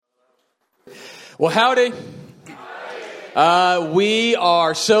Well, howdy. We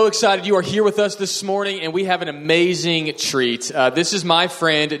are so excited you are here with us this morning, and we have an amazing treat. This is my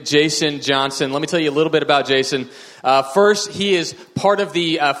friend, Jason Johnson. Let me tell you a little bit about Jason. First, he is part of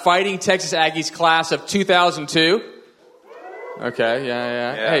the Fighting Texas Aggies class of 2002. Okay,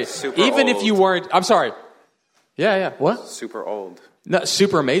 yeah. Hey, even old. If you weren't, I'm sorry. Yeah. What? Super old. No,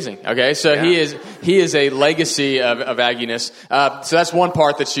 super amazing. Okay, so he is a legacy of Agginess. So that's one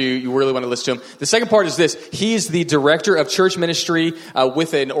part that you really want to listen to him. The second part is this: he is the director of church ministry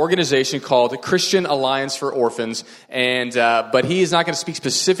with an organization called Christian Alliance for Orphans. And but he is not going to speak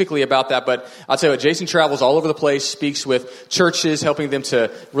specifically about that. But I'll tell you what, Jason travels all over the place, speaks with churches, helping them to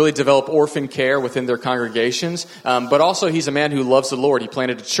really develop orphan care within their congregations. But also, he's a man who loves the Lord. He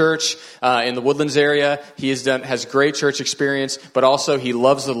planted a church in the Woodlands area. He has great church experience, but also he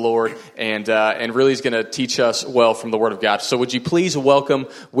loves the Lord and really is going to teach us well from the Word of God. So would you please welcome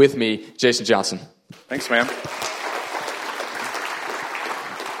with me Jason Johnson. Thanks, man.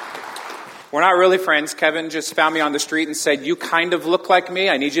 We're not really friends. Kevin just found me on the street and said, "You kind of look like me.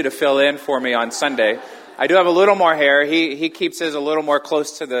 I need you to fill in for me on Sunday." I do have a little more hair. He keeps his a little more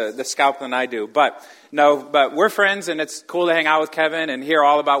close to the scalp than I do. But we're friends, and it's cool to hang out with Kevin and hear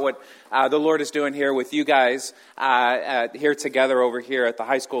all about what the Lord is doing here with you guys here together over here at the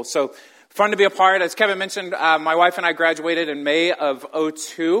high school. So fun to be a part. As Kevin mentioned, my wife and I graduated in May of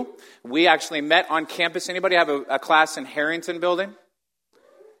 2002. We actually met on campus. Anybody have a class in Harrington building?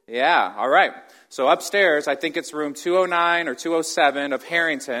 Yeah, all right. So upstairs, I think it's room 209 or 207 of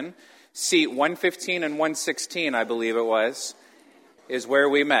Harrington, seat 115 and 116, I believe it was, is where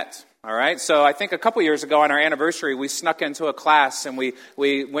we met. All right, so I think a couple years ago on our anniversary, we snuck into a class and we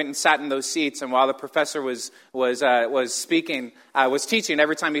went and sat in those seats. And while the professor was teaching,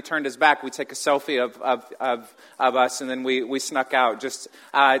 every time he turned his back, we'd take a selfie of us, and then we snuck out just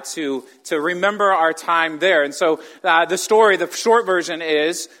to remember our time there. And so the short version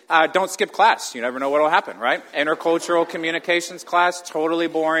is don't skip class. You never know what will happen, right? Intercultural communications class, totally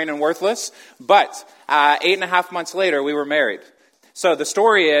boring and worthless. But 8.5 months later, we were married. So the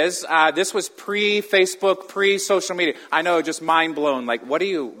story is, this was pre-Facebook, pre-social media. I know, just mind blown. Like, what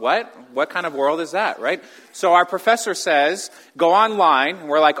kind of world is that, right? So our professor says, go online. And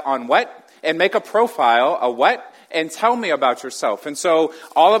we're like, on what? And make a profile, a what? And tell me about yourself. And so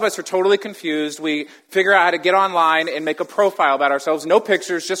all of us are totally confused. We figure out how to get online and make a profile about ourselves. No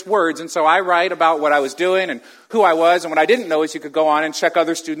pictures, just words. And so I write about what I was doing and who I was. And what I didn't know is you could go on and check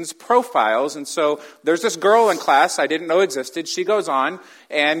other students' profiles. And so there's this girl in class I didn't know existed. She goes on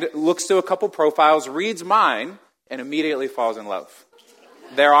and looks through a couple profiles, reads mine, and immediately falls in love.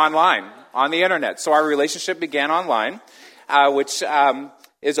 They're online, on the internet. So our relationship began online, which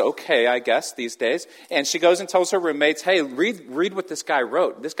is okay, I guess, these days. And she goes and tells her roommates, hey, read what this guy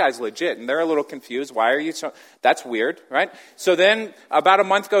wrote. This guy's legit. And they're a little confused. Why are you so... That's weird, right? So then about a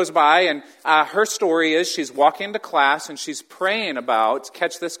month goes by, and her story is she's walking to class, and she's praying about,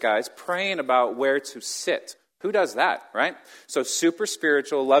 catch this, guys, praying about where to sit. Who does that, right? So super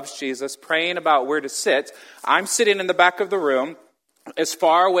spiritual, loves Jesus, praying about where to sit. I'm sitting in the back of the room, as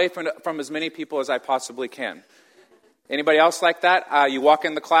far away from as many people as I possibly can. Anybody else like that? You walk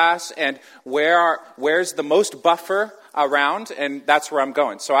in the class, and where's the most buffer around? And that's where I'm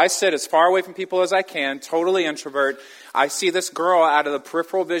going. So I sit as far away from people as I can, totally introvert. I see this girl out of the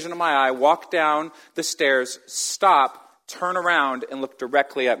peripheral vision of my eye walk down the stairs, stop, turn around, and look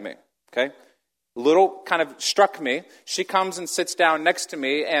directly at me. Okay? Little kind of struck me. She comes and sits down next to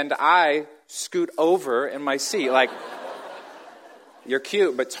me, and I scoot over in my seat. Like, you're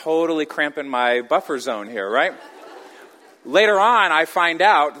cute, but totally cramping my buffer zone here, right? Later on, I find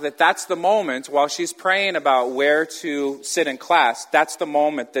out that that's the moment, while she's praying about where to sit in class, that's the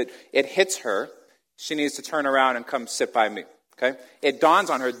moment that it hits her. She needs to turn around and come sit by me, okay? It dawns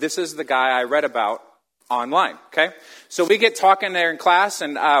on her, this is the guy I read about online, okay? So we get talking there in class,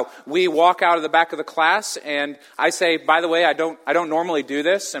 and we walk out of the back of the class, and I say, by the way, I don't normally do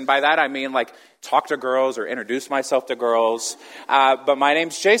this, and by that I mean, like, talk to girls or introduce myself to girls, but my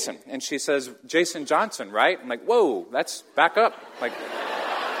name's Jason. And she says, Jason Johnson, right? I'm like, whoa, that's back up. Like,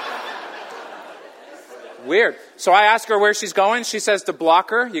 weird. So I ask her where she's going. She says to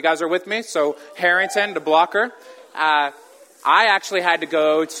Blocker. You guys are with me? So Harrington to Blocker. I actually had to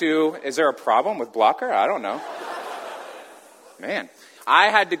go to, is there a problem with Blocker? I don't know. Man. I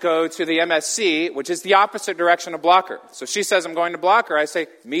had to go to the MSC, which is the opposite direction of Blocker. So she says, I'm going to Blocker. I say,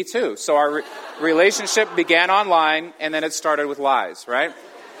 me too. So our relationship began online, and then it started with lies, right?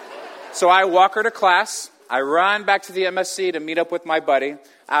 So I walk her to class. I run back to the MSC to meet up with my buddy,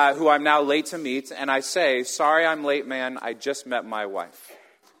 who I'm now late to meet. And I say, sorry I'm late, man. I just met my wife.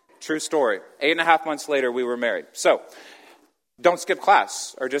 True story. 8.5 months later, we were married. So, don't skip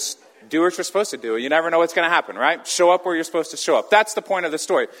class, or just do what you're supposed to do. You never know what's going to happen, right? Show up where you're supposed to show up. That's the point of the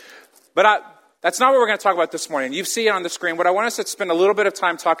story. But that's not what we're going to talk about this morning. You see it on the screen. What I want us to spend a little bit of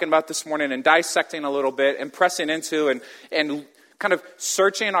time talking about this morning and dissecting a little bit and pressing into and kind of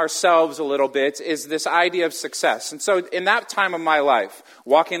searching ourselves a little bit is this idea of success. And so in that time of my life,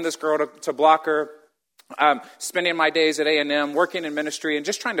 walking this girl to Blocker, spending my days at A&M, working in ministry, and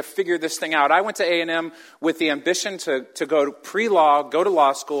just trying to figure this thing out. I went to A&M with the ambition to go to pre-law, go to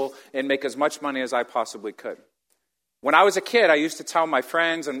law school, and make as much money as I possibly could. When I was a kid, I used to tell my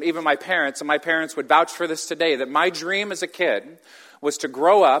friends and even my parents, and my parents would vouch for this today, that my dream as a kid was to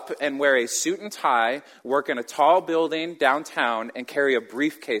grow up and wear a suit and tie, work in a tall building downtown, and carry a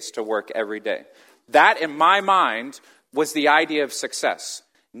briefcase to work every day. That, in my mind, was the idea of success.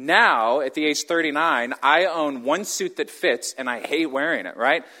 Now, at the age 39, I own one suit that fits, and I hate wearing it,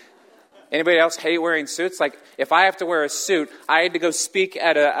 right? Anybody else hate wearing suits? Like, if I have to wear a suit, I had to go speak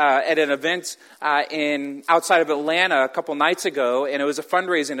at an event outside of Atlanta a couple nights ago, and it was a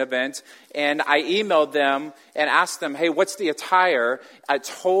fundraising event, and I emailed them and asked them, hey, what's the attire?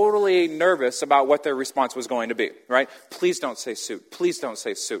 Totally nervous about what their response was going to be, right? Please don't say suit. Please don't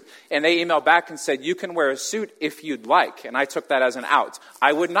say suit. And they emailed back and said, you can wear a suit if you'd like. And I took that as an out.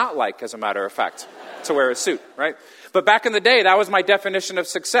 I would not like, as a matter of fact, to wear a suit, right? But back in the day, that was my definition of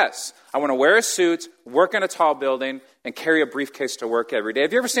success. I want to wear a suit, work in a tall building, and carry a briefcase to work every day.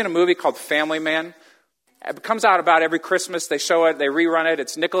 Have you ever seen a movie called Family Man? It comes out about every Christmas. They show it, they rerun it.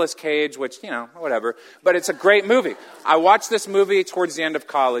 It's Nicolas Cage, which, whatever. But it's a great movie. I watched this movie towards the end of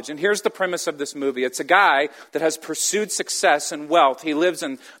college, and here's the premise of this movie. It's a guy that has pursued success and wealth. He lives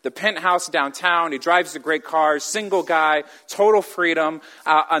in the penthouse downtown. He drives the great cars, single guy, total freedom,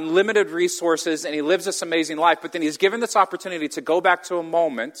 unlimited resources, and he lives this amazing life. But then he's given this opportunity to go back to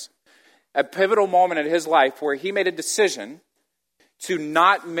a pivotal moment in his life where he made a decision to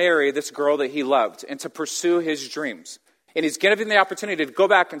not marry this girl that he loved and to pursue his dreams. And he's given the opportunity to go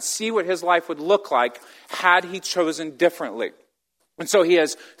back and see what his life would look like had he chosen differently. And so he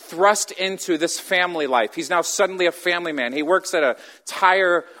has thrust into this family life. He's now suddenly a family man. He works at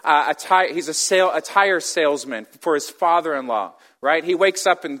he's a tire salesman for his father-in-law. Right? He wakes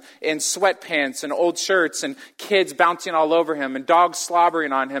up in sweatpants and old shirts and kids bouncing all over him and dogs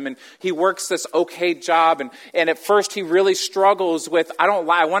slobbering on him. And he works this okay job. And at first he really struggles with, I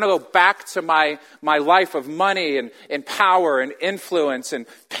want to go back to my life of money and power and influence and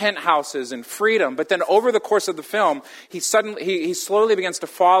penthouses and freedom. But then over the course of the film, he slowly begins to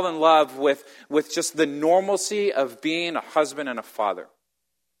fall in love with just the normalcy of being a husband and a father.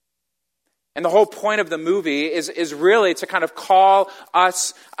 And the whole point of the movie is really to kind of call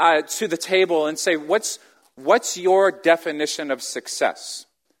us to the table and say, what's your definition of success?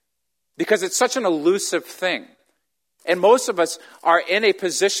 Because it's such an elusive thing. And most of us are in a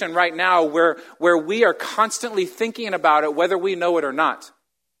position right now where we are constantly thinking about it, whether we know it or not.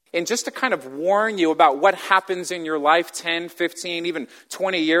 And just to kind of warn you about what happens in your life 10, 15, even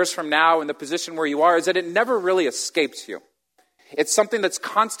 20 years from now in the position where you are, is that it never really escapes you. It's something that's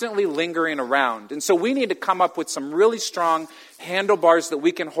constantly lingering around. And so we need to come up with some really strong handlebars that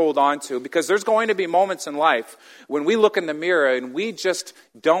we can hold on to, because there's going to be moments in life when we look in the mirror and we just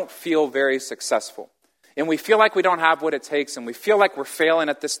don't feel very successful. And we feel like we don't have what it takes, and we feel like we're failing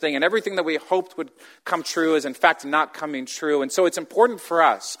at this thing, and everything that we hoped would come true is in fact not coming true. And so it's important for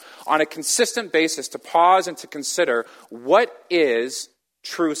us on a consistent basis to pause and to consider, what is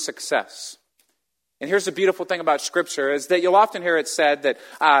true success? And here's the beautiful thing about Scripture is that you'll often hear it said that,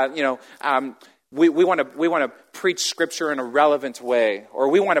 we want to preach Scripture in a relevant way, or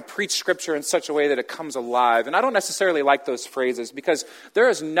we want to preach Scripture in such a way that it comes alive. And I don't necessarily like those phrases, because there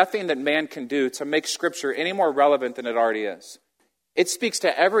is nothing that man can do to make Scripture any more relevant than it already is. It speaks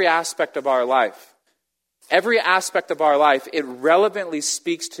to every aspect of our life. Every aspect of our life, it relevantly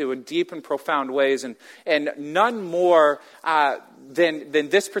speaks to in deep and profound ways, and none more than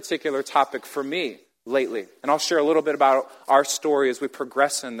this particular topic for me lately. And I'll share a little bit about our story as we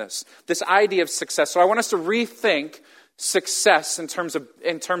progress in this idea of success. So I want us to rethink success in terms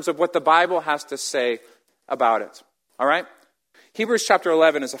of what the Bible has to say about it. All right? Hebrews chapter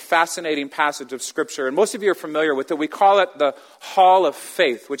 11 is a fascinating passage of Scripture, and most of you are familiar with it. We call it the Hall of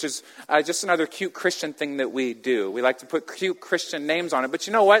Faith, which is just another cute Christian thing that we do. We like to put cute Christian names on it, but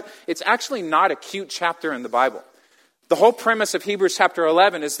you know what? It's actually not a cute chapter in the Bible. The whole premise of Hebrews chapter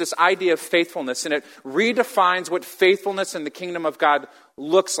 11 is this idea of faithfulness, and it redefines what faithfulness in the kingdom of God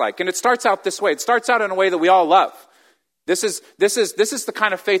looks like. And it starts out this way. It starts out in a way that we all love. This is the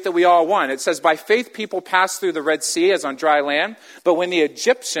kind of faith that we all want. It says, by faith people passed through the Red Sea as on dry land, but when the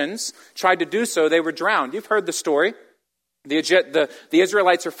Egyptians tried to do so, they were drowned. You've heard the story. The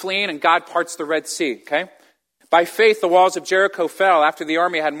Israelites are fleeing and God parts the Red Sea, okay? By faith, the walls of Jericho fell after the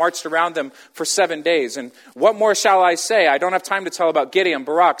army had marched around them for 7 days. And what more shall I say? I don't have time to tell about Gideon,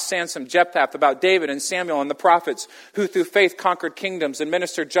 Barak, Samson, Jephthah, about David and Samuel and the prophets, who through faith conquered kingdoms,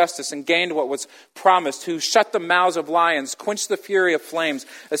 administered justice, and gained what was promised, who shut the mouths of lions, quenched the fury of flames,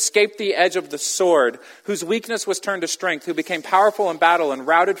 escaped the edge of the sword, whose weakness was turned to strength, who became powerful in battle and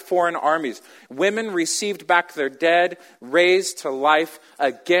routed foreign armies. Women received back their dead, raised to life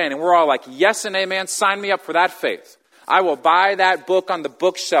again. And we're all like, yes and amen, sign me up for that faith. I will buy that book on the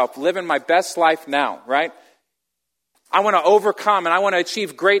bookshelf, living my best life now, right? I want to overcome and I want to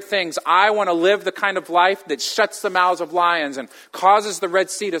achieve great things. I want to live the kind of life that shuts the mouths of lions and causes the Red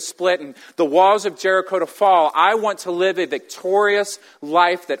Sea to split and the walls of Jericho to fall. I want to live a victorious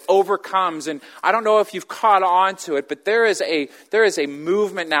life that overcomes. And I don't know if you've caught on to it, but there is a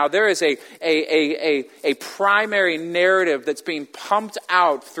movement now. There is a primary narrative that's being pumped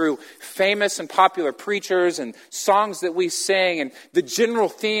out through famous and popular preachers and songs that we sing. And the general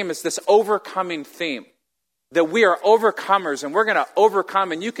theme is this overcoming theme. That we are overcomers and we're going to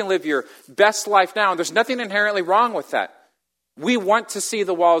overcome and you can live your best life now. And there's nothing inherently wrong with that. We want to see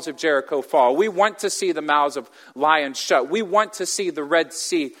the walls of Jericho fall. We want to see the mouths of lions shut. We want to see the Red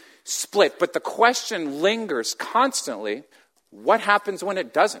Sea split. But the question lingers constantly, what happens when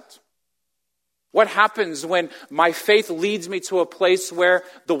it doesn't? What happens when my faith leads me to a place where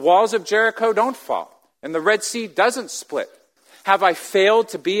the walls of Jericho don't fall and the Red Sea doesn't split? Have I failed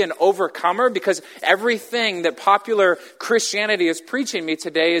to be an overcomer? Because everything that popular Christianity is preaching me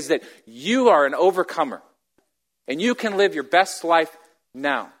today is that you are an overcomer and you can live your best life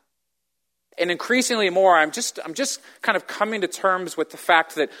now. And increasingly more, I'm just kind of coming to terms with the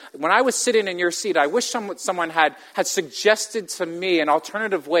fact that when I was sitting in your seat, I wish someone had suggested to me an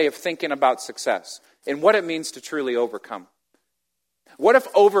alternative way of thinking about success and what it means to truly overcome. What if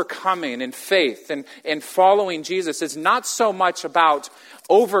overcoming in faith and following Jesus is not so much about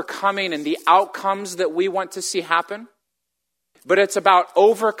overcoming and the outcomes that we want to see happen, but it's about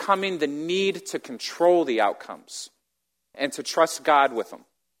overcoming the need to control the outcomes and to trust God with them.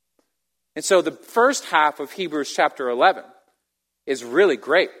 And so the first half of Hebrews chapter 11 is really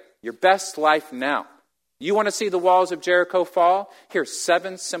great. Your best life now. You want to see the walls of Jericho fall? Here's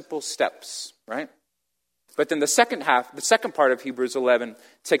 7 simple steps, right? But then the second part of Hebrews 11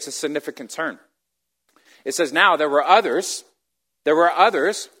 takes a significant turn. It says, now there were others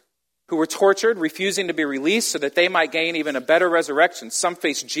who were tortured, refusing to be released so that they might gain even a better resurrection. Some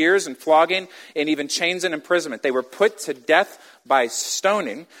faced jeers and flogging and even chains and imprisonment. They were put to death by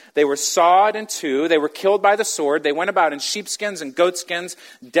stoning. They were sawed in two. They were killed by the sword. They went about in sheepskins and goatskins,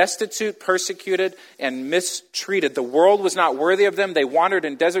 destitute, persecuted, and mistreated. The world was not worthy of them. They wandered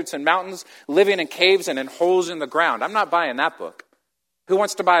in deserts and mountains, living in caves and in holes in the ground. I'm not buying that book. Who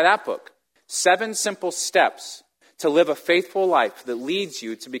wants to buy that book? 7 simple steps to live a faithful life that leads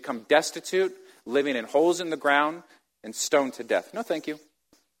you to become destitute, living in holes in the ground, and stoned to death. No, thank you.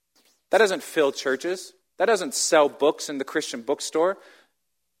 That doesn't fill churches. That doesn't sell books in the Christian bookstore.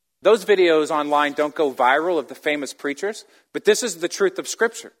 Those videos online don't go viral of the famous preachers. But this is the truth of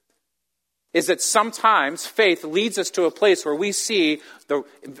Scripture. Is that sometimes faith leads us to a place where we see the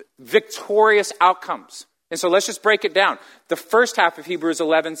victorious outcomes. And so let's just break it down. The first half of Hebrews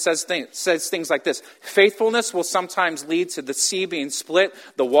 11 says things like this. Faithfulness will sometimes lead to the sea being split,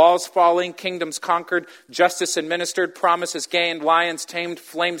 the walls falling, kingdoms conquered, justice administered, promises gained, lions tamed,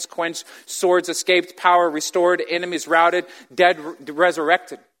 flames quenched, swords escaped, power restored, enemies routed, dead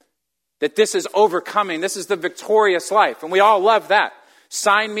resurrected. That this is overcoming. This is the victorious life. And we all love that.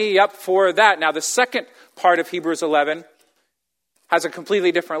 Sign me up for that. Now, the second part of Hebrews 11 has a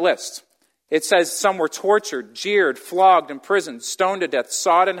completely different list. It says some were tortured, jeered, flogged, imprisoned, stoned to death,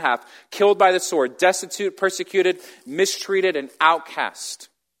 sawed in half, killed by the sword, destitute, persecuted, mistreated, and outcast.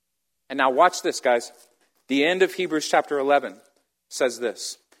 And now watch this, guys. The end of Hebrews chapter 11 says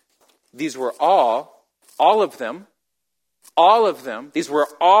this. These were all of them, these were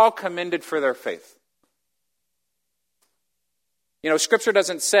all commended for their faith. You know, Scripture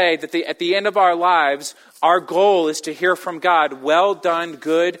doesn't say that at the end of our lives, our goal is to hear from God, well done,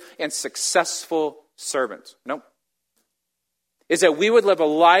 good and successful servant. Nope. Is that we would live a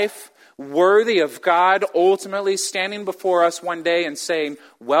life worthy of God ultimately standing before us one day and saying,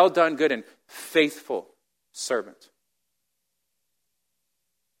 well done, good and faithful servant.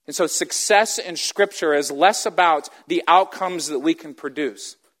 And so success in Scripture is less about the outcomes that we can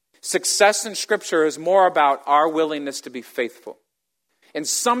produce. Success in Scripture is more about our willingness to be faithful. And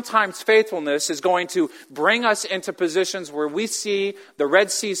sometimes faithfulness is going to bring us into positions where we see the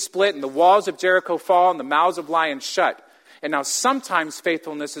Red Sea split and the walls of Jericho fall and the mouths of lions shut. And now sometimes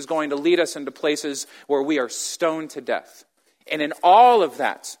faithfulness is going to lead us into places where we are stoned to death. And in all of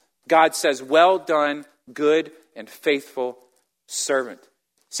that, God says, well done, good and faithful servant.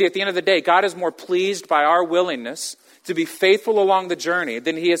 See, at the end of the day, God is more pleased by our willingness to be faithful along the journey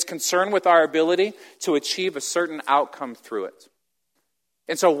than he is concerned with our ability to achieve a certain outcome through it.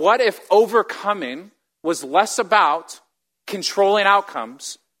 And so what if overcoming was less about controlling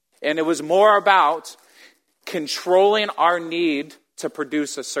outcomes and it was more about controlling our need to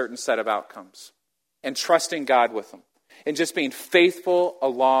produce a certain set of outcomes and trusting God with them and just being faithful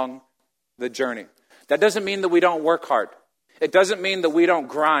along the journey? That doesn't mean that we don't work hard. It doesn't mean that we don't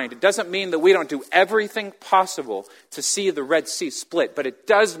grind. It doesn't mean that we don't do everything possible to see the Red Sea split. But it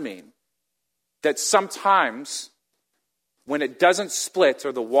does mean that sometimes when it doesn't split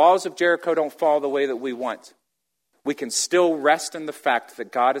or the walls of Jericho don't fall the way that we want, we can still rest in the fact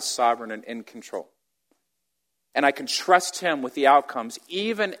that God is sovereign and in control. And I can trust him with the outcomes,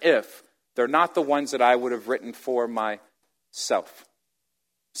 even if they're not the ones that I would have written for myself.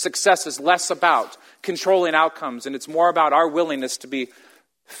 Success is less about controlling outcomes, and it's more about our willingness to be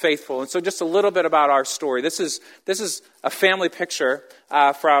faithful. And so just a little bit about our story. This is a family picture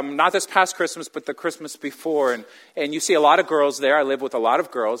from not this past Christmas, but the Christmas before. And you see a lot of girls there. I live with a lot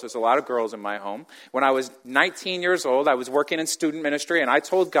of girls. There's a lot of girls in my home. When I was 19 years old, I was working in student ministry, and I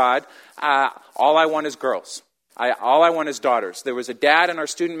told God, all I want is girls. All I want is daughters. There was a dad in our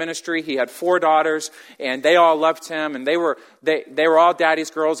student ministry. He had 4 daughters, and they all loved him, and they were all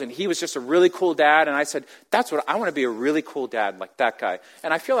daddy's girls, and he was just a really cool dad. And I said, that's what I want to be, a really cool dad like that guy.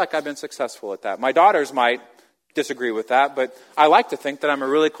 And I feel like I've been successful at that. My daughters might disagree with that, but I like to think that I'm a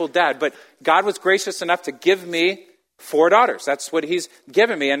really cool dad. But God was gracious enough to give me 4 daughters. That's what he's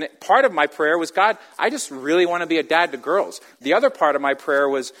given me. And part of my prayer was, God, I just really want to be a dad to girls. The other part of my prayer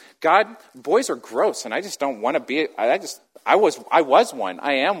was, God, boys are gross, and I just don't want to be. I was one.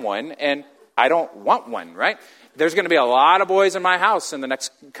 I am one, and I don't want one, right? There's going to be a lot of boys in my house in the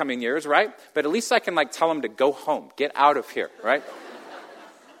next coming years, right? But at least I can tell them to go home, get out of here, right?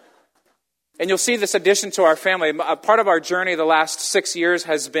 And you'll see this addition to our family. A part of our journey the last 6 years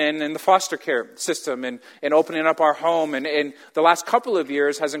has been in the foster care system and opening up our home. And the last couple of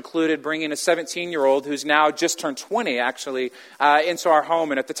years has included bringing a 17-year-old who's now just turned 20, actually, into our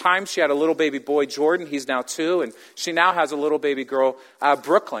home. And at the time, she had a little baby boy, Jordan. He's now 2. And she now has a little baby girl,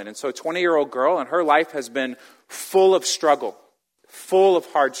 Brooklyn. And so a 20-year-old girl, and her life has been full of struggle, full of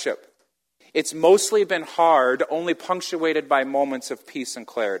hardship. It's mostly been hard, only punctuated by moments of peace and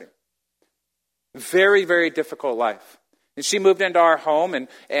clarity. Very, very difficult life. And she moved into our home and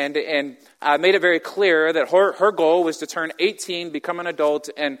made it very clear that her goal was to turn 18, become an adult,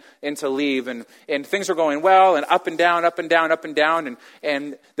 and to leave. And things were going well, and up and down, up and down, up and down.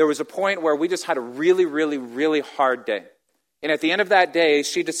 And there was a point where we just had a really, really, really hard day. And at the end of that day,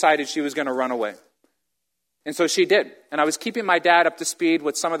 she decided she was going to run away. And so she did. And I was keeping my dad up to speed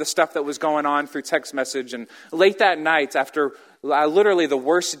with some of the stuff that was going on through text message. And late that night, after literally the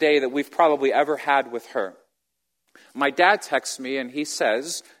worst day that we've probably ever had with her, my dad texts me and he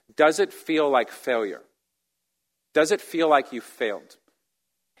says, does it feel like failure? Does it feel like you failed?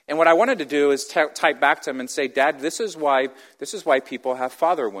 And what I wanted to do is type back to him and say, Dad, this is why people have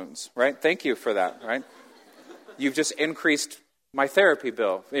father wounds, right? Thank you for that, right? You've just increased my therapy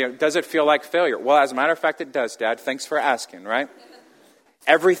bill. Does it feel like failure? Well, as a matter of fact, it does, Dad. Thanks for asking, right?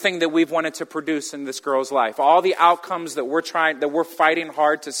 Everything that we've wanted to produce in this girl's life, all the outcomes that we're fighting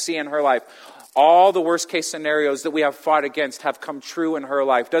hard to see in her life, all the worst case scenarios that we have fought against have come true in her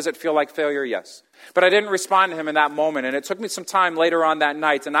life. Does it feel like failure? Yes. But I didn't respond to him in that moment, and it took me some time later on that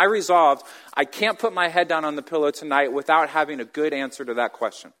night, and I resolved I can't put my head down on the pillow tonight without having a good answer to that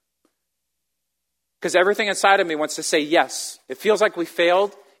question. Because everything inside of me wants to say, yes, it feels like we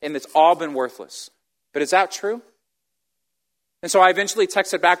failed and it's all been worthless. But is that true? And so I eventually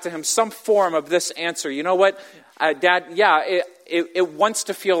texted back to him some form of this answer. You know what, Dad, yeah, it wants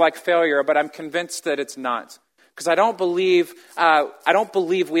to feel like failure, but I'm convinced that it's not. Because I don't believe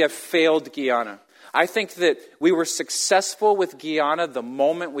we have failed Guyana. I think that we were successful with Guyana the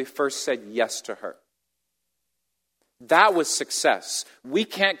moment we first said yes to her. That was success. We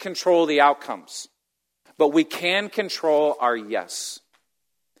can't control the outcomes, but we can control our yes.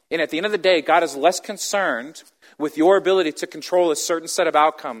 And at the end of the day, God is less concerned with your ability to control a certain set of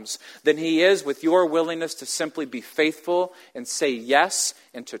outcomes than he is with your willingness to simply be faithful and say yes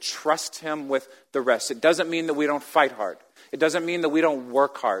and to trust him with the rest. It doesn't mean that we don't fight hard. It doesn't mean that we don't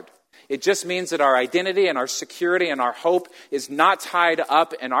work hard. It just means that our identity and our security and our hope is not tied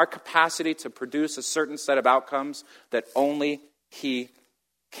up in our capacity to produce a certain set of outcomes that only He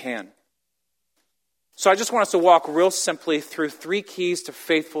can. So I just want us to walk real simply through 3 keys to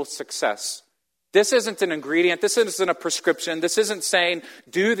faithful success. This isn't an ingredient. This isn't a prescription. This isn't saying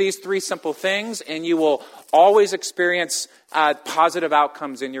do these 3 simple things and you will always experience positive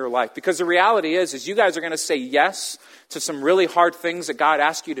outcomes in your life. Because the reality is you guys are going to say yes to some really hard things that God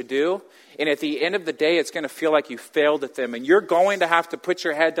asked you to do. And at the end of the day, it's going to feel like you failed at them. And you're going to have to put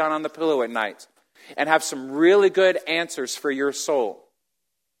your head down on the pillow at night and have some really good answers for your soul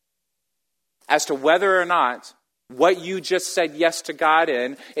as to whether or not what you just said yes to God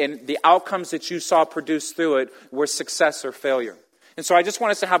in and the outcomes that you saw produced through it were success or failure. And so I just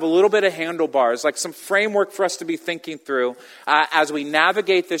want us to have a little bit of handlebars, like some framework for us to be thinking through as we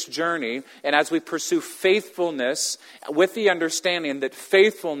navigate this journey and as we pursue faithfulness with the understanding that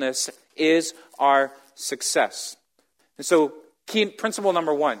faithfulness is our success. And so key principle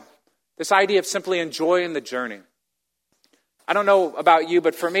number 1, this idea of simply enjoying the journey. I don't know about you,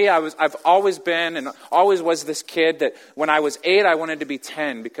 but for me, I've always been and always was this kid that when I was 8, I wanted to be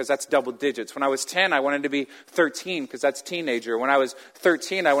 10 because that's double digits. When I was 10, I wanted to be 13 because that's teenager. When I was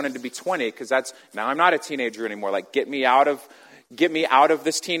 13, I wanted to be 20 because now I'm not a teenager anymore. Like, get me out of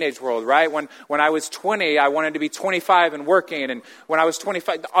this teenage world, right? When I was 20, I wanted to be 25 and working. And when I was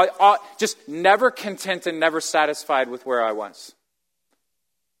 25, just never content and never satisfied with where I was.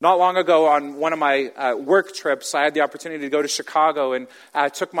 Not long ago, on one of my work trips, I had the opportunity to go to Chicago, and I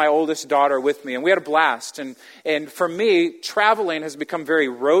took my oldest daughter with me, and we had a blast. And for me, traveling has become very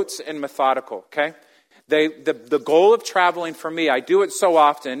rote and methodical, okay? The goal of traveling for me, I do it so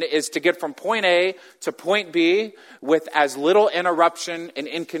often, is to get from point A to point B with as little interruption and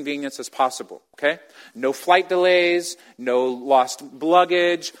inconvenience as possible, okay? No flight delays, no lost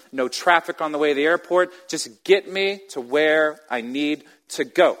luggage, no traffic on the way to the airport. Just get me to where I need to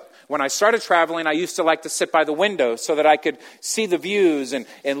go. When I started traveling, I used to like to sit by the window so that I could see the views and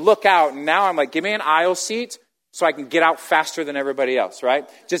look out. And now I'm like, give me an aisle seat so I can get out faster than everybody else, right?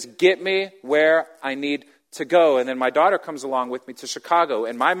 Just get me where I need to go. And then my daughter comes along with me to Chicago.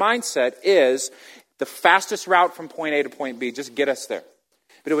 And my mindset is the fastest route from point A to point B, just get us there.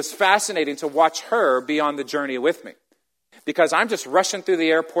 But it was fascinating to watch her be on the journey with me. Because I'm just rushing through the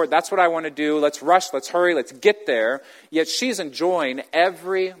airport. That's what I want to do. Let's rush. Let's hurry. Let's get there. Yet she's enjoying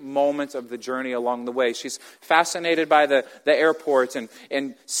every moment of the journey along the way. She's fascinated by the airport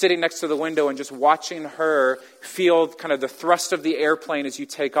and sitting next to the window and just watching her feel kind of the thrust of the airplane as you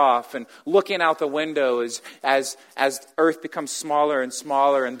take off and looking out the window as Earth becomes smaller and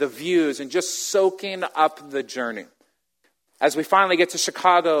smaller and the views and just soaking up the journey. As we finally get to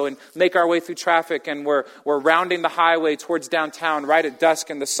Chicago and make our way through traffic and we're rounding the highway towards downtown right at dusk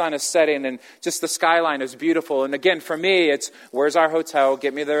and the sun is setting and just the skyline is beautiful. And again, for me, it's where's our hotel?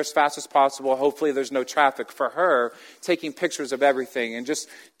 Get me there as fast as possible. Hopefully there's no traffic. For her, taking pictures of everything and just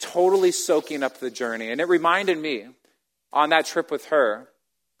totally soaking up the journey. And it reminded me on that trip with her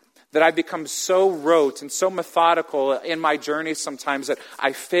that I've become so rote and so methodical in my journey sometimes that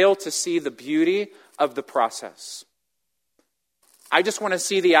I fail to see the beauty of the process. I just want to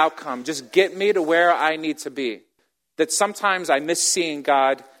see the outcome. Just get me to where I need to be. That sometimes I miss seeing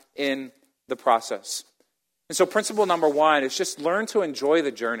God in the process. And so principle number 1 is just learn to enjoy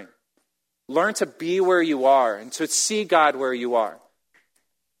the journey. Learn to be where you are and to see God where you are.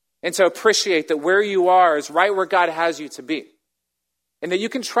 And to appreciate that where you are is right where God has you to be. And that you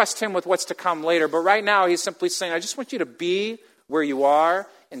can trust Him with what's to come later. But right now He's simply saying, I just want you to be where you are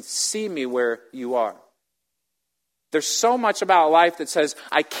and see me where you are. There's so much about life that says,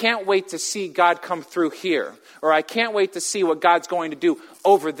 I can't wait to see God come through here. Or I can't wait to see what God's going to do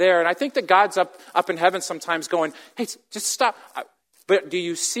over there. And I think that God's up in heaven sometimes going, hey, just stop. But do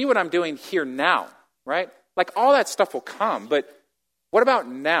you see what I'm doing here now? Right? Like all that stuff will come. But what about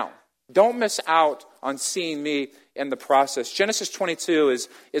now? Don't miss out on seeing me in the process. Genesis 22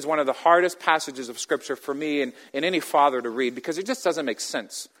 is one of the hardest passages of Scripture for me and any father to read because it just doesn't make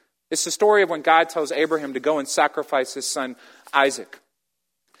sense. It's the story of when God tells Abraham to go and sacrifice his son Isaac.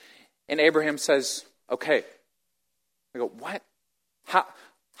 And Abraham says, okay. I go, what?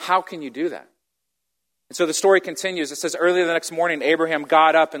 How can you do that? And so the story continues. It says, early the next morning, Abraham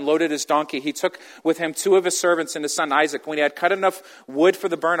got up and loaded his donkey. He took with him 2 of his servants and his son Isaac. When he had cut enough wood for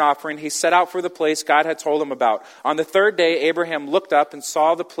the burnt offering, he set out for the place God had told him about. On the 3rd day, Abraham looked up and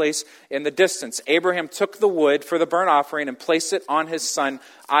saw the place in the distance. Abraham took the wood for the burnt offering and placed it on his son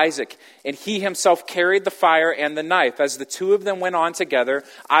Isaac. And he himself carried the fire and the knife. As the 2 of them went on together,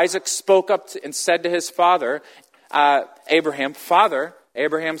 Isaac spoke up and said to his father, Abraham, "Father,"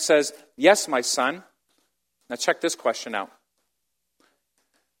 Abraham says, "Yes, my son." Now check this question out.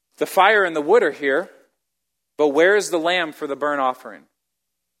 "The fire and the wood are here, but where is the lamb for the burnt offering?"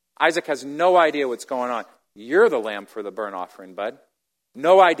 Isaac has no idea what's going on. "You're the lamb for the burnt offering, bud."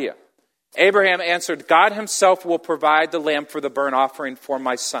 No idea. Abraham answered, "God himself will provide the lamb for the burnt offering for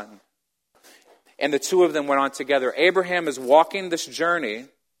my son." And the two of them went on together. Abraham is walking this journey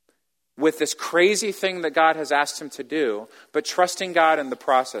with this crazy thing that God has asked him to do, but trusting God in the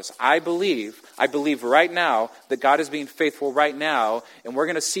process. I believe right now that God is being faithful right now, and we're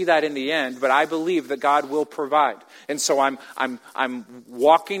going to see that in the end, but I believe that God will provide. And so I'm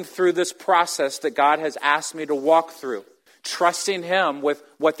walking through this process that God has asked me to walk through, trusting him with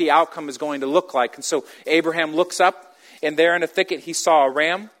what the outcome is going to look like. And so Abraham looks up, and there in a thicket he saw a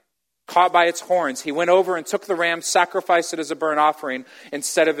ram caught by its horns. He went over and took the ram, sacrificed it as a burnt offering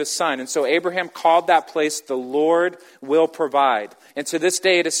instead of his son. And so Abraham called that place, "The Lord will provide." And to this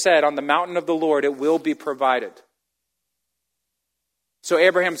day it is said, "On the mountain of the Lord it will be provided." So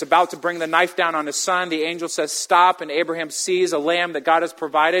Abraham's about to bring the knife down on his son. The angel says, "Stop." And Abraham sees a lamb that God has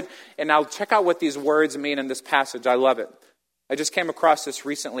provided. And now check out what these words mean in this passage. I love it. I just came across this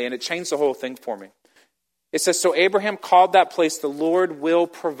recently, and it changed the whole thing for me. It says, "So Abraham called that place, 'The Lord will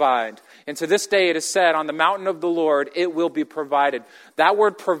provide.' And to this day it is said, 'On the mountain of the Lord it will be provided.'" That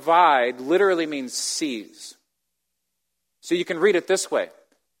word "provide" literally means seize. So you can read it this way.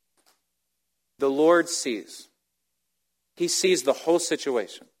 The Lord sees. He sees the whole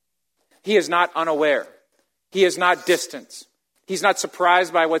situation. He is not unaware. He is not distant. He's not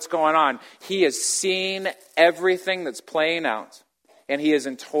surprised by what's going on. He is seeing everything that's playing out, and he is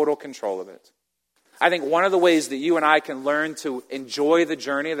in total control of it. I think one of the ways that you and I can learn to enjoy the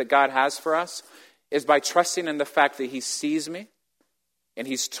journey that God has for us is by trusting in the fact that he sees me, and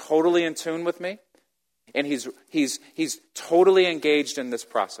he's totally in tune with me, and he's totally engaged in this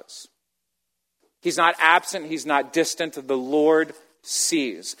process. He's not absent, he's not distant. The Lord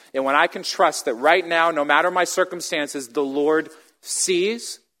sees. And when I can trust that right now, no matter my circumstances, the Lord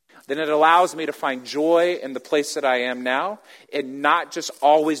sees, then it allows me to find joy in the place that I am now and not just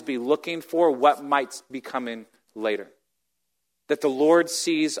always be looking for what might be coming later. That the Lord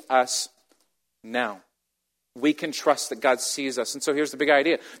sees us now. We can trust that God sees us. And so here's the big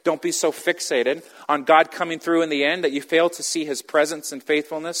idea. Don't be so fixated on God coming through in the end that you fail to see his presence and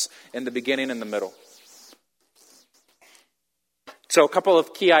faithfulness in the beginning and the middle. So a couple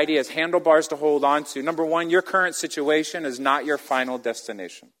of key ideas, handlebars to hold on to. Number one, your current situation is not your final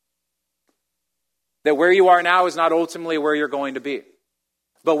destination. That where you are now is not ultimately where you're going to be.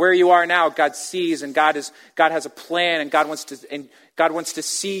 But where you are now, God sees, and God has a plan, and God wants to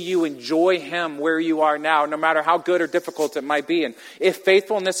see you enjoy him where you are now, no matter how good or difficult it might be. And if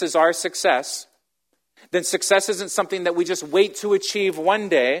faithfulness is our success, then success isn't something that we just wait to achieve one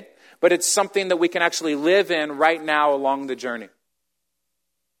day, but it's something that we can actually live in right now along the journey.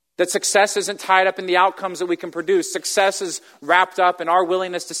 That success isn't tied up in the outcomes that we can produce. Success is wrapped up in our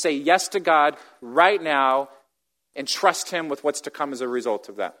willingness to say yes to God right now and trust him with what's to come as a result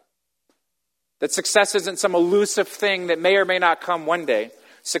of that. That success isn't some elusive thing that may or may not come one day.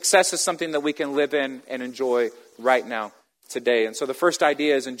 Success is something that we can live in and enjoy right now, today. And so the first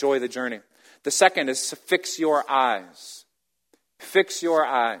idea is enjoy the journey. The second is to fix your eyes. Fix your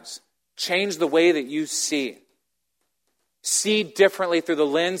eyes. Change the way that you see. See differently through the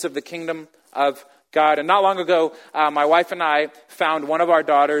lens of the kingdom of God. And not long ago, my wife and I found one of our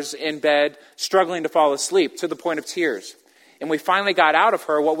daughters in bed struggling to fall asleep to the point of tears. And we finally got out of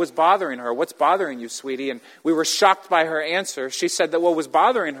her what was bothering her. "What's bothering you, sweetie?" And we were shocked by her answer. She said that what was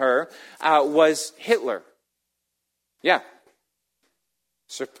bothering her was Hitler. Yeah.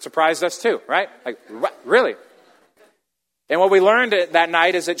 Surprised us too, right? Like, what? Really? And what we learned that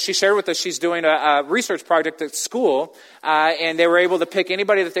night is that she shared with us she's doing a research project at school, and they were able to pick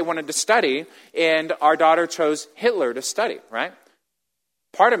anybody that they wanted to study, and our daughter chose Hitler to study, right?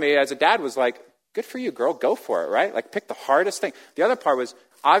 Part of me as a dad was like, good for you, girl, go for it, right? Like, pick the hardest thing. The other part was,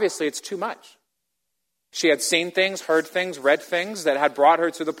 obviously, it's too much. She had seen things, heard things, read things that had brought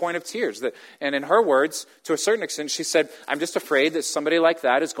her to the point of tears. And in her words, to a certain extent, she said, "I'm just afraid that somebody like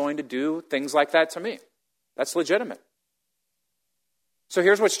that is going to do things like that to me." That's legitimate. So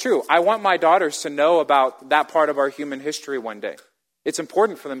here's what's true. I want my daughters to know about that part of our human history one day. It's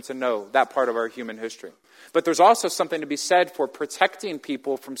important for them to know that part of our human history. But there's also something to be said for protecting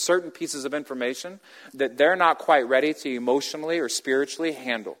people from certain pieces of information that they're not quite ready to emotionally or spiritually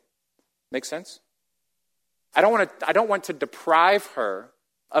handle. Make sense? I don't want to deprive her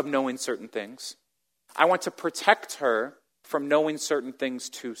of knowing certain things. I want to protect her from knowing certain things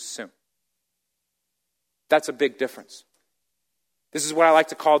too soon. That's a big difference. This is what I like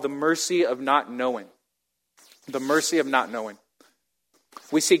to call the mercy of not knowing. The mercy of not knowing.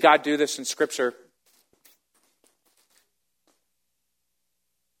 We see God do this in Scripture.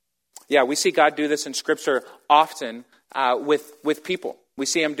 Yeah, we see God do this in Scripture often with people. We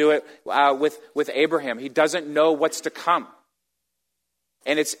see him do it with Abraham. He doesn't know what's to come.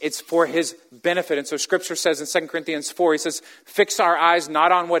 And it's for his benefit. And so Scripture says in 2 Corinthians 4, he says, fix our eyes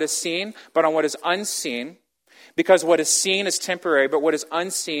not on what is seen, but on what is unseen. Because what is seen is temporary, but what is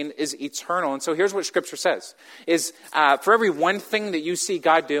unseen is eternal. And so here's what Scripture says, is for every one thing that you see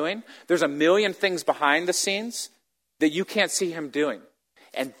God doing, there's a million things behind the scenes that you can't see him doing.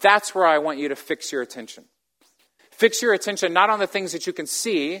 And that's where I want you to fix your attention. Fix your attention not on the things that you can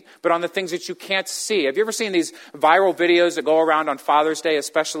see, but on the things that you can't see. Have you ever seen these viral videos that go around on Father's Day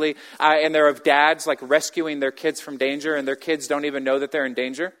especially, and they're of dads like rescuing their kids from danger, and their kids don't even know that they're in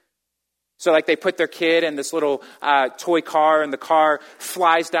danger? So like they put their kid in this little toy car, and the car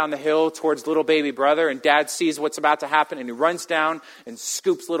flies down the hill towards little baby brother, and dad sees what's about to happen, and he runs down and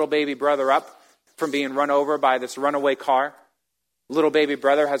scoops little baby brother up from being run over by this runaway car. Little baby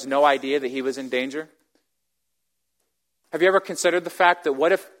brother has no idea that he was in danger. Have you ever considered the fact that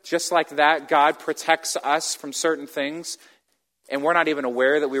what if, just like that, God protects us from certain things and we're not even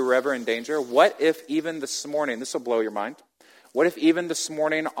aware that we were ever in danger? What if even this morning, this will blow your mind, what if even this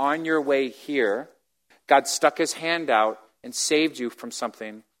morning on your way here, God stuck his hand out and saved you from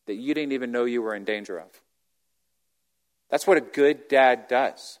something that you didn't even know you were in danger of? That's what a good dad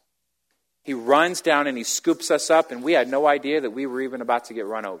does. He runs down and he scoops us up, and we had no idea that we were even about to get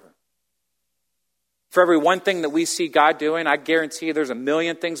run over. For every one thing that we see God doing, I guarantee you there's a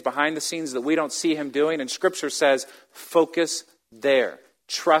million things behind the scenes that we don't see him doing. And Scripture says, focus there.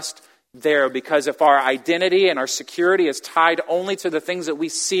 Trust there. Because if our identity and our security is tied only to the things that we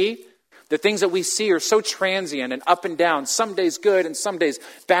see, the things that we see are so transient and up and down. Some days good and some days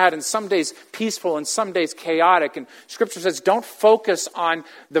bad and some days peaceful and some days chaotic. And Scripture says don't focus on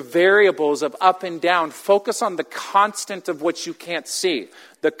the variables of up and down. Focus on the constant of what you can't see.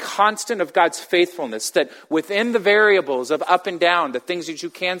 The constant of God's faithfulness. That within the variables of up and down, the things that you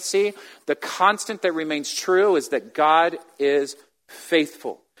can't see, the constant that remains true is that God is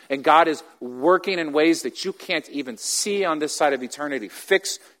faithful. And God is working in ways that you can't even see on this side of eternity.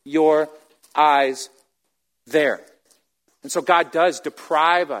 Fix your eyes there. And so God does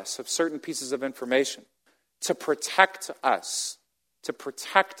deprive us of certain pieces of information to protect us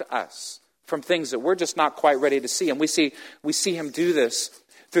from things that we're just not quite ready to see. And we see him do this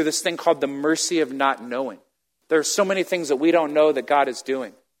through this thing called the mercy of not knowing. There are so many things that we don't know that God is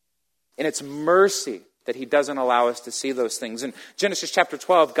doing. And it's mercy that he doesn't allow us to see those things. In Genesis chapter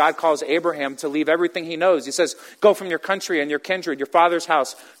 12, God calls Abraham to leave everything he knows. He says, go from your country and your kindred, your father's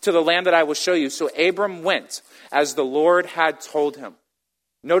house, to the land that I will show you. So Abram went as the Lord had told him.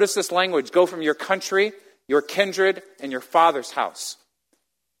 Notice this language, go from your country, your kindred, and your father's house.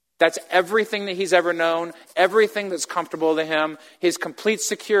 That's everything that he's ever known, everything that's comfortable to him, his complete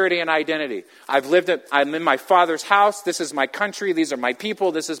security and identity. I'm in my father's house, this is my country, these are my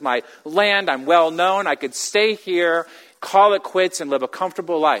people, this is my land, I'm well known, I could stay here, call it quits, and live a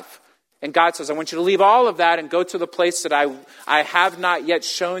comfortable life. And God says, I want you to leave all of that and go to the place that I have not yet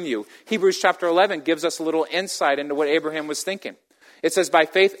shown you. Hebrews chapter 11 gives us a little insight into what Abraham was thinking. It says, by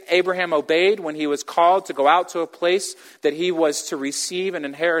faith, Abraham obeyed when he was called to go out to a place that he was to receive an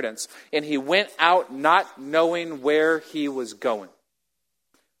inheritance. And he went out not knowing where he was going.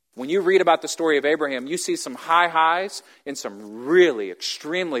 When you read about the story of Abraham, you see some high highs and some really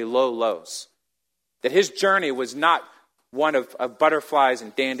extremely low lows. That his journey was not one of butterflies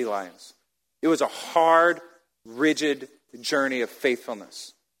and dandelions. It was a hard, rigid journey of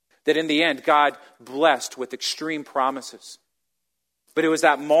faithfulness. That in the end, God blessed with extreme promises. But it was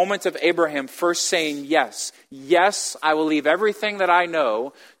that moment of Abraham first saying yes. Yes, I will leave everything that I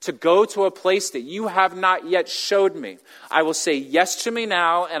know to go to a place that you have not yet showed me. I will say yes to me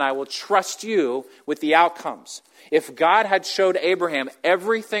now, and I will trust you with the outcomes. If God had showed Abraham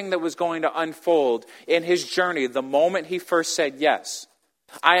everything that was going to unfold in his journey the moment he first said yes,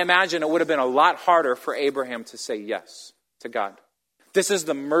 I imagine it would have been a lot harder for Abraham to say yes to God. This is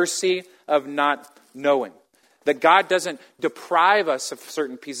the mercy of not knowing. That God doesn't deprive us of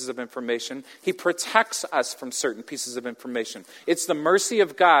certain pieces of information. He protects us from certain pieces of information. It's the mercy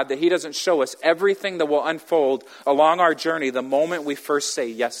of God that he doesn't show us everything that will unfold along our journey the moment we first say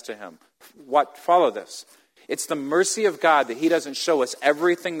yes to him. Follow this. It's the mercy of God that he doesn't show us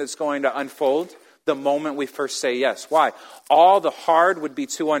everything that's going to unfold the moment we first say yes. Why? All the hard would be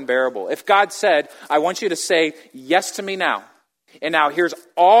too unbearable. If God said, I want you to say yes to me now, and now here's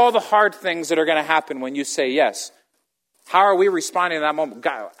all the hard things that are going to happen when you say yes. How are we responding in that moment?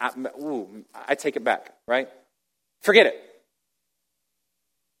 God, I take it back, right? Forget it.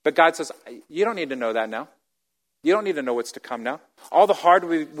 But God says, you don't need to know that now. You don't need to know what's to come now. All the hard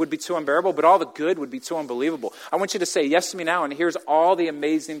would be too unbearable, but all the good would be too unbelievable. I want you to say yes to me now, and here's all the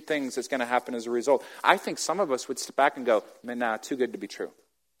amazing things that's going to happen as a result. I think some of us would step back and go, man, nah, too good to be true.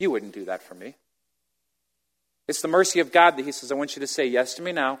 You wouldn't do that for me. It's the mercy of God that he says, I want you to say yes to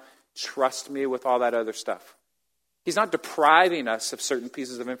me now. Trust me with all that other stuff. He's not depriving us of certain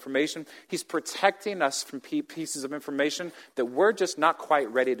pieces of information. He's protecting us from pieces of information that we're just not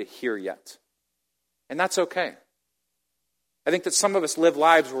quite ready to hear yet. And that's okay. I think that some of us live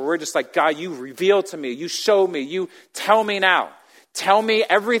lives where we're just like, God, you reveal to me, you show me, you tell me now. Tell me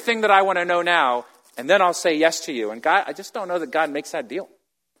everything that I want to know now, and then I'll say yes to you. And God, I just don't know that God makes that deal.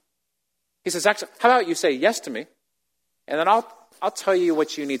 He says, actually, how about you say yes to me, and then I'll tell you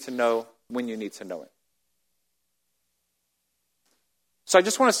what you need to know when you need to know it. So I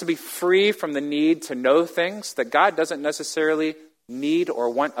just want us to be free from the need to know things that God doesn't necessarily need or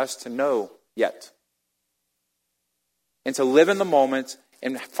want us to know yet. And to live in the moment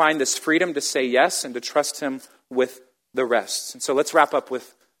and find this freedom to say yes and to trust him with the rest. And so let's wrap up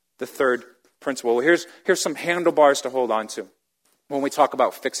with the third principle. Well, here's some handlebars to hold on to when we talk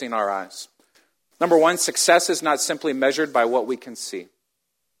about fixing our eyes. Number one, success is not simply measured by what we can see.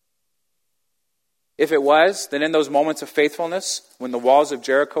 If it was, then in those moments of faithfulness, when the walls of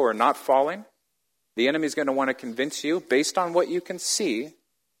Jericho are not falling, the enemy is going to want to convince you, based on what you can see,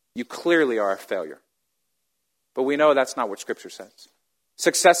 you clearly are a failure. But we know that's not what Scripture says.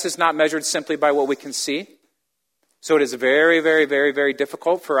 Success is not measured simply by what we can see. So it is very, very, very, very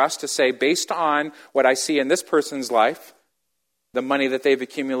difficult for us to say, based on what I see in this person's life, the money that they've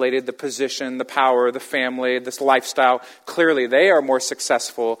accumulated, the position, the power, the family, this lifestyle, clearly they are more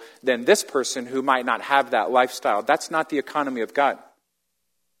successful than this person who might not have that lifestyle. That's not the economy of God.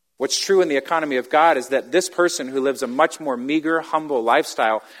 What's true in the economy of God is that this person who lives a much more meager, humble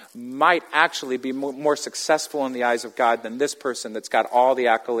lifestyle might actually be more successful in the eyes of God than this person that's got all the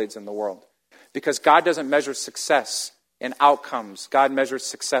accolades in the world. Because God doesn't measure success in outcomes. God measures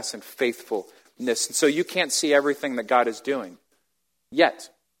success in faithfulness. And so you can't see everything that God is doing yet.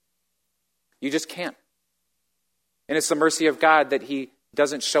 You just can't. And it's the mercy of God that he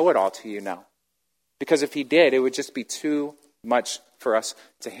doesn't show it all to you now. Because if he did, it would just be too much for us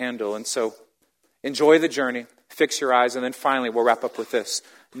to handle. And so enjoy the journey, fix your eyes, and then finally we'll wrap up with this.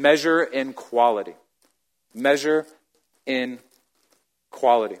 Measure in quality. Measure in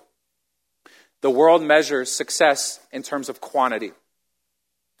quality. The world measures success in terms of quantity.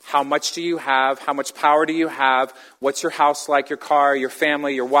 How much do you have? How much power do you have? What's your house like, your car, your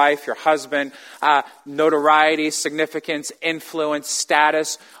family, your wife, your husband? Notoriety, significance, influence,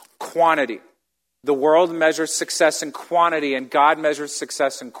 status, quantity. The world measures success in quantity, and God measures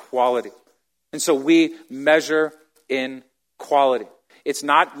success in quality. And so we measure in quality. It's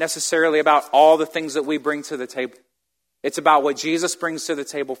not necessarily about all the things that we bring to the table. It's about what Jesus brings to the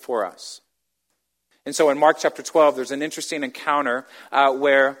table for us. And so in Mark chapter 12, there's an interesting encounter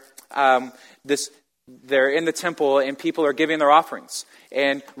where they're in the temple and people are giving their offerings.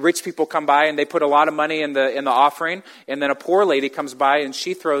 And rich people come by and they put a lot of money in the offering. And then a poor lady comes by and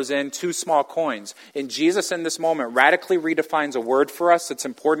she throws in 2 small coins. And Jesus in this moment radically redefines a word for us that's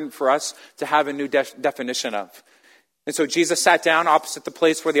important for us to have a new definition of. And so Jesus sat down opposite the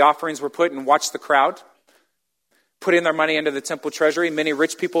place where the offerings were put and watched the crowd put in their money into the temple treasury. Many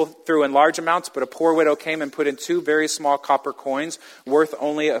rich people threw in large amounts, but a poor widow came and put in 2 very small copper coins worth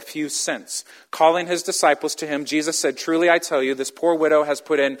only a few cents. Calling his disciples to him, Jesus said, "Truly I tell you, this poor widow has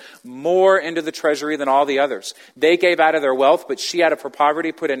put in more into the treasury than all the others. They gave out of their wealth, but she out of her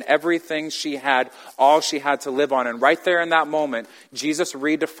poverty put in everything she had, all she had to live on." And right there in that moment, Jesus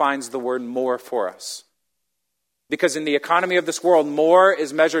redefines the word more for us. Because in the economy of this world, more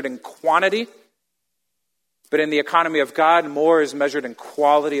is measured in quantity. But in the economy of God, more is measured in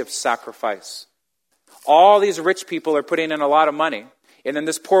quality of sacrifice. All these rich people are putting in a lot of money. And then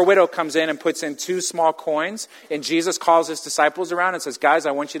this poor widow comes in and puts in 2 small coins. And Jesus calls his disciples around and says, "Guys,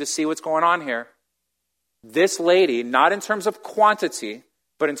 I want you to see what's going on here. This lady, not in terms of quantity,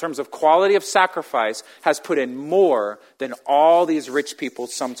 but in terms of quality of sacrifice, has put in more than all these rich people,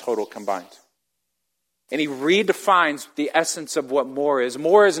 sum total combined." And he redefines the essence of what more is.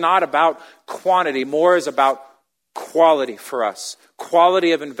 More is not about quantity. More is about quality for us.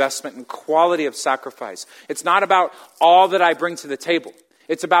 Quality of investment and quality of sacrifice. It's not about all that I bring to the table.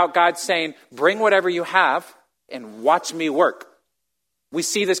 It's about God saying, bring whatever you have and watch me work. We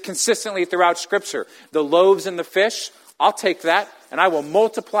see this consistently throughout Scripture. The loaves and the fish, I'll take that and I will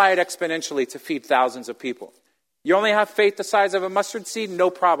multiply it exponentially to feed thousands of people. You only have faith the size of a mustard seed? No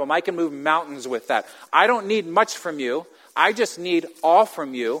problem. I can move mountains with that. I don't need much from you. I just need all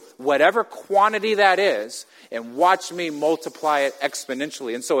from you, whatever quantity that is, and watch me multiply it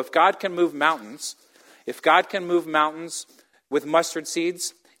exponentially. And so if God can move mountains with mustard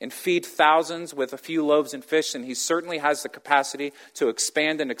seeds and feed thousands with a few loaves and fish, and he certainly has the capacity to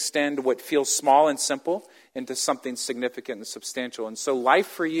expand and extend what feels small and simple into something significant and substantial. And so life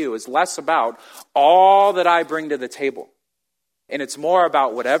for you is less about all that I bring to the table. And it's more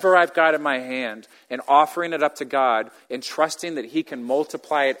about whatever I've got in my hand and offering it up to God and trusting that he can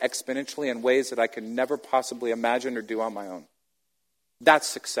multiply it exponentially in ways that I could never possibly imagine or do on my own. That's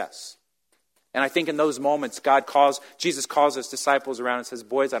success. And I think in those moments, Jesus calls his disciples around and says,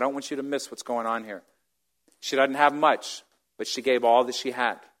 boys, I don't want you to miss what's going on here. She doesn't have much, but she gave all that she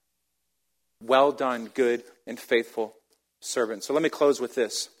had. Well done, good and faithful servant. So let me close with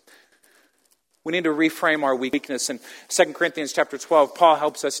this. We need to reframe our weakness. In 2 Corinthians chapter 12, Paul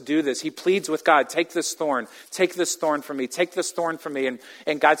helps us do this. He pleads with God, take this thorn from me, take this thorn from me.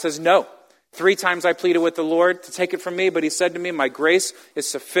 And God says, no. 3 times I pleaded with the Lord to take it from me, but he said to me, my grace is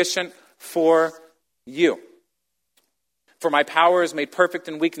sufficient for you. For my power is made perfect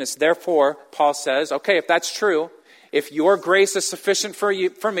in weakness. Therefore, Paul says, okay, if that's true, if your grace is sufficient for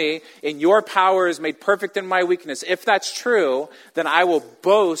me, and your power is made perfect in my weakness, if that's true, then I will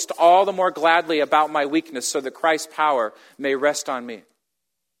boast all the more gladly about my weakness so that Christ's power may rest on me.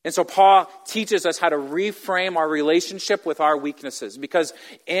 And so Paul teaches us how to reframe our relationship with our weaknesses, because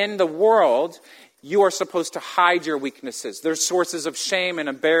in the world, you are supposed to hide your weaknesses. They're sources of shame and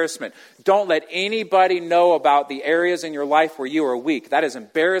embarrassment. Don't let anybody know about the areas in your life where you are weak. That is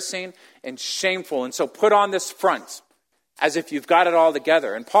embarrassing and shameful. And so put on this front as if you've got it all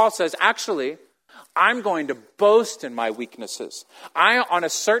together. And Paul says, actually, I'm going to boast in my weaknesses. I, on a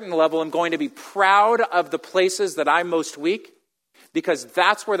certain level, am going to be proud of the places that I'm most weak, because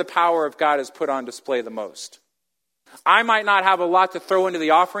that's where the power of God is put on display the most. I might not have a lot to throw into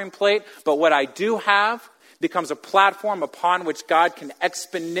the offering plate, but what I do have becomes a platform upon which God can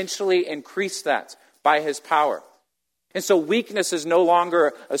exponentially increase that by his power. And so weakness is no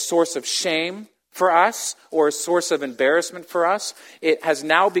longer a source of shame for us or a source of embarrassment for us. It has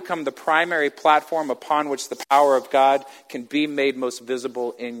now become the primary platform upon which the power of God can be made most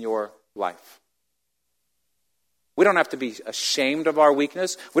visible in your life. We don't have to be ashamed of our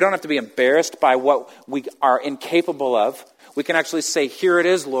weakness. We don't have to be embarrassed by what we are incapable of. We can actually say, here it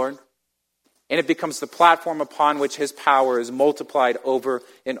is, Lord. And it becomes the platform upon which his power is multiplied over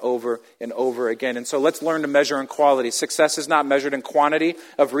and over and over again. And so let's learn to measure in quality. Success is not measured in quantity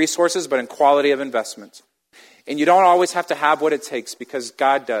of resources, but in quality of investment. And you don't always have to have what it takes, because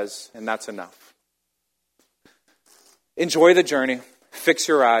God does, and that's enough. Enjoy the journey, fix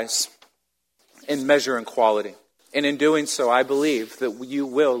your eyes, and measure in quality. And in doing so, I believe that you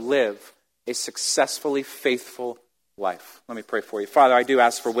will live a successfully faithful life. Let me pray for you. Father, I do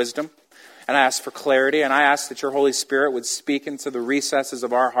ask for wisdom, and I ask for clarity, and I ask that your Holy Spirit would speak into the recesses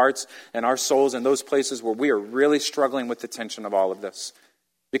of our hearts and our souls in those places where we are really struggling with the tension of all of this,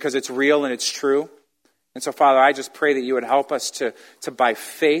 because it's real and it's true. And so, Father, I just pray that you would help us to by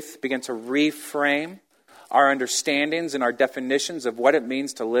faith, begin to reframe our understandings and our definitions of what it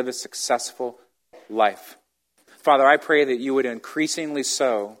means to live a successful life. Father, I pray that you would increasingly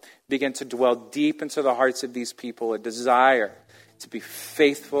so begin to dwell deep into the hearts of these people, a desire to be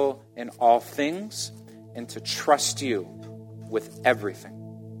faithful in all things and to trust you with everything.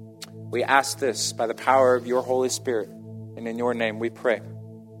 We ask this by the power of your Holy Spirit, and in your name we pray.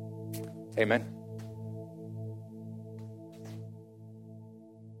 Amen.